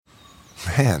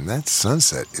Man, that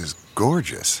sunset is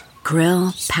gorgeous.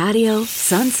 Grill, patio,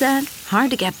 sunset.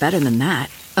 Hard to get better than that.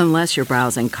 Unless you're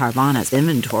browsing Carvana's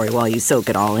inventory while you soak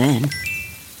it all in.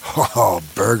 Oh,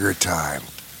 burger time.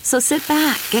 So sit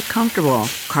back, get comfortable.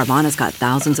 Carvana's got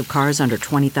thousands of cars under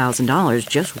 $20,000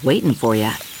 just waiting for you.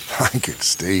 I could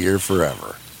stay here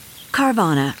forever.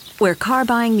 Carvana, where car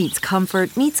buying meets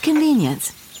comfort meets convenience.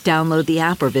 Download the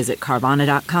app or visit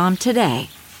Carvana.com today.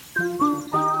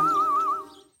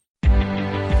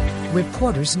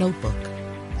 Reporter's Notebook.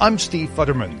 I'm Steve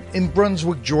Futterman. In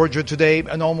Brunswick, Georgia today,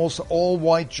 an almost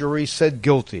all-white jury said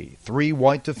guilty. 3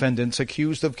 white defendants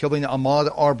accused of killing Ahmaud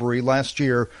Arbery last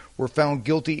year were found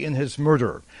guilty in his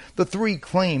murder. The 3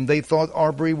 claimed they thought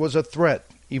Arbery was a threat,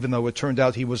 even though it turned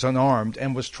out he was unarmed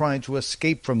and was trying to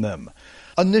escape from them.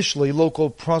 Initially, local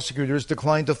prosecutors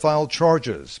declined to file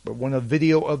charges, but when a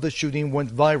video of the shooting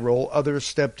went viral, others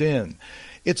stepped in.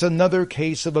 It's another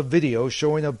case of a video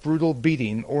showing a brutal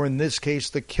beating, or in this case,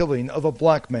 the killing of a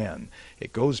black man.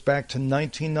 It goes back to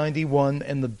 1991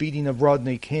 and the beating of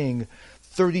Rodney King.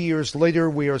 30 years later,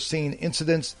 we are seeing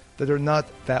incidents that are not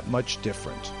that much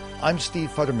different. I'm Steve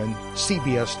Futterman,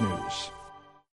 CBS News.